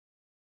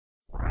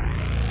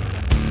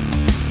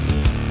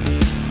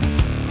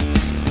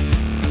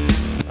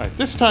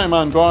This time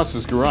on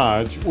Goss's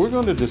Garage, we're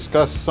going to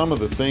discuss some of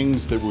the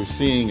things that we're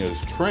seeing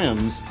as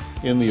trends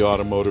in the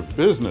automotive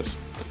business.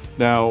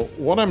 Now,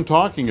 what I'm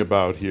talking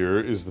about here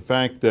is the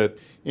fact that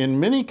in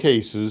many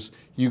cases,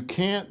 you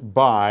can't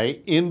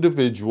buy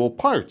individual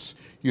parts.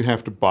 You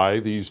have to buy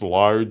these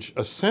large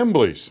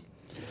assemblies.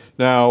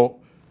 Now,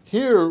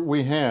 here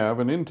we have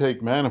an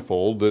intake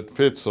manifold that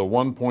fits a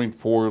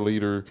 1.4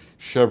 liter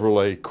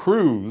Chevrolet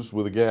Cruze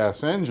with a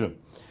gas engine.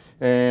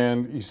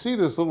 And you see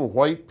this little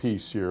white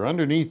piece here.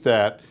 Underneath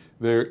that,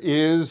 there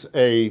is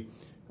a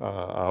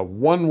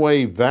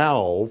one-way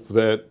valve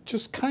that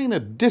just kind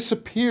of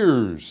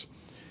disappears.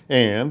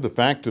 And the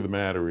fact of the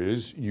matter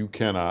is, you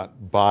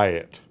cannot buy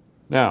it.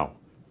 Now,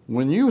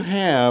 when you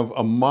have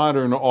a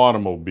modern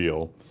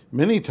automobile,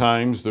 many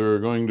times there are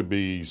going to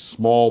be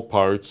small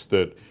parts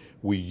that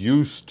we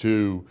used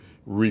to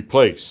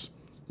replace.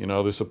 You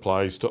know, this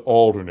applies to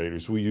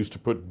alternators. We used to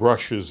put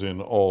brushes in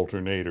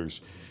alternators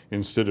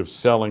instead of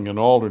selling an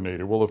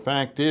alternator. Well, the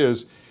fact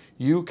is,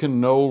 you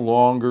can no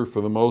longer, for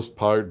the most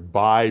part,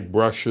 buy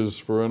brushes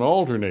for an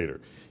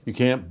alternator. You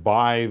can't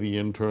buy the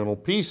internal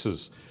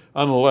pieces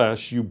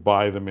unless you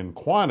buy them in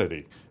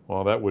quantity.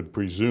 Well, that would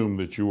presume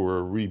that you were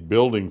a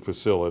rebuilding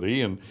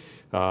facility and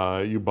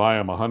you buy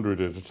them 100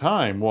 at a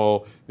time.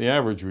 Well, the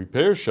average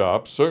repair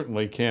shop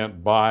certainly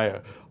can't buy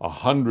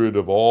 100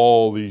 of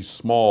all these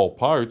small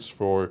parts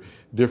for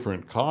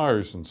different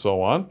cars and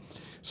so on.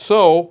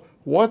 So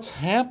what's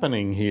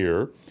happening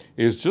here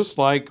is just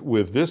like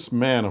with this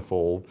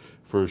manifold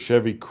for a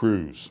Chevy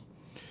Cruze.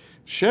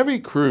 Chevy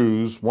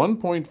Cruze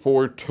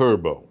 1.4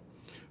 turbo.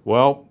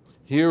 Well,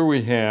 here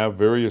we have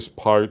various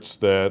parts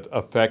that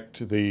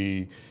affect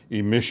the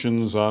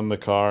emissions on the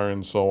car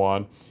and so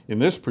on. In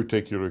this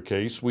particular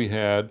case, we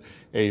had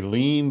a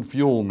lean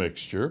fuel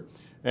mixture,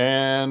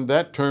 and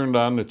that turned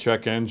on the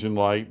check engine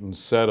light and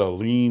set a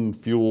lean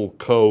fuel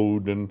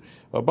code and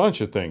a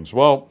bunch of things.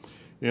 Well,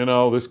 you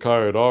know, this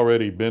car had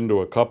already been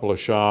to a couple of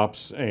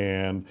shops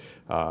and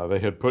they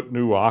had put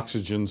new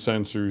oxygen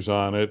sensors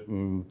on it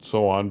and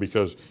so on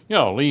because, you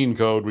know, lean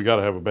code, we got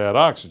to have a bad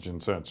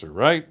oxygen sensor,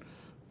 right?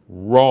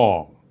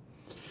 Wrong.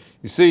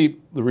 You see,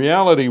 the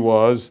reality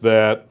was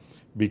that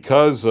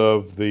because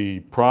of the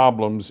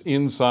problems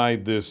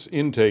inside this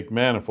intake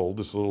manifold,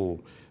 this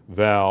little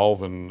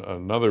valve and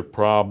another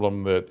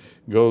problem that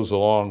goes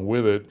along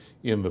with it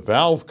in the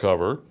valve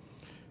cover,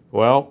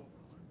 well,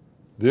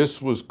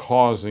 this was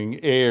causing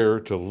air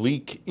to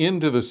leak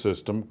into the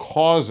system,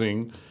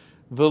 causing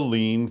the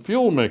lean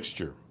fuel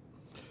mixture.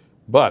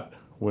 But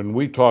when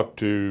we talked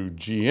to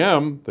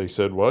GM, they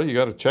said, well, you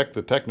got to check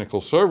the technical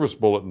service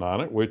bulletin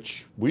on it,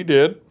 which we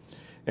did.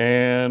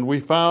 And we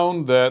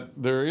found that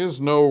there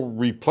is no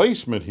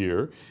replacement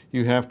here.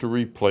 You have to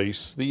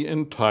replace the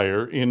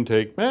entire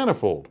intake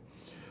manifold.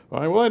 All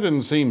right, well, that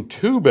didn't seem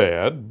too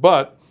bad,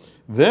 but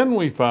then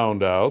we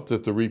found out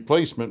that the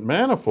replacement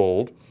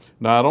manifold,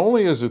 not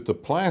only is it the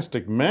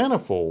plastic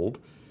manifold,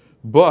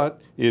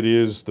 but it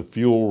is the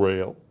fuel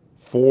rail,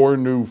 4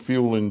 new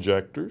fuel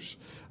injectors,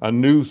 a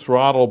new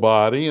throttle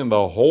body, and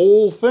the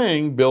whole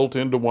thing built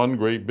into one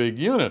great big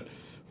unit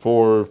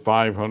for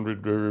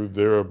 $500 or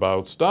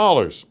thereabouts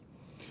dollars.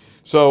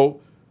 So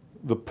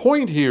the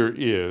point here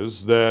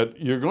is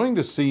that you're going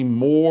to see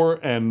more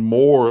and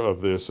more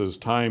of this as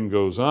time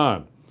goes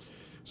on.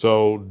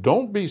 So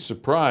don't be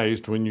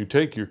surprised when you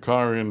take your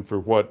car in for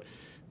what,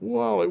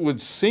 well, it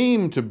would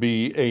seem to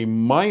be a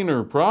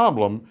minor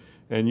problem,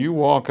 and you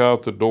walk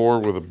out the door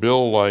with a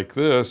bill like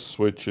this,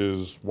 which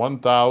is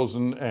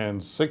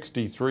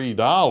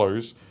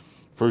 $1,063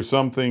 for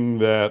something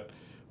that,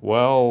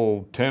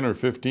 well, 10 or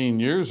 15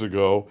 years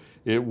ago,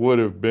 it would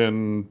have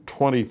been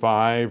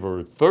 $25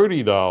 or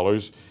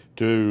 $30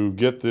 to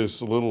get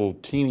this little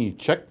teeny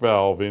check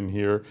valve in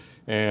here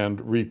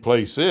and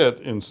replace it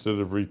instead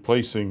of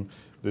replacing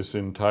this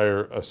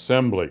entire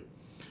assembly.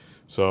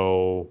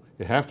 So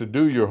you have to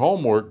do your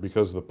homework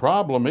because the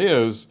problem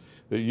is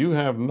that you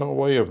have no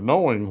way of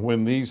knowing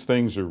when these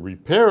things are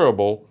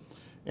repairable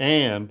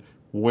and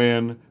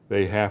when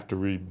they have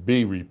to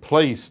be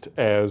replaced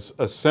as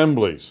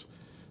assemblies.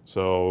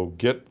 So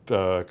get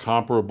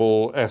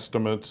comparable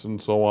estimates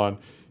and so on.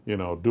 You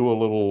know, do a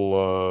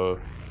little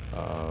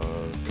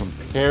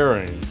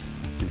comparing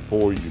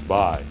before you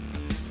buy.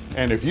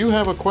 And if you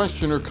have a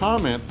question or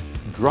comment,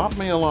 drop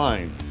me a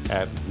line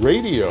at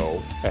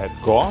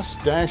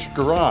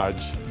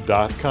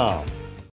radio@goss-garage.com.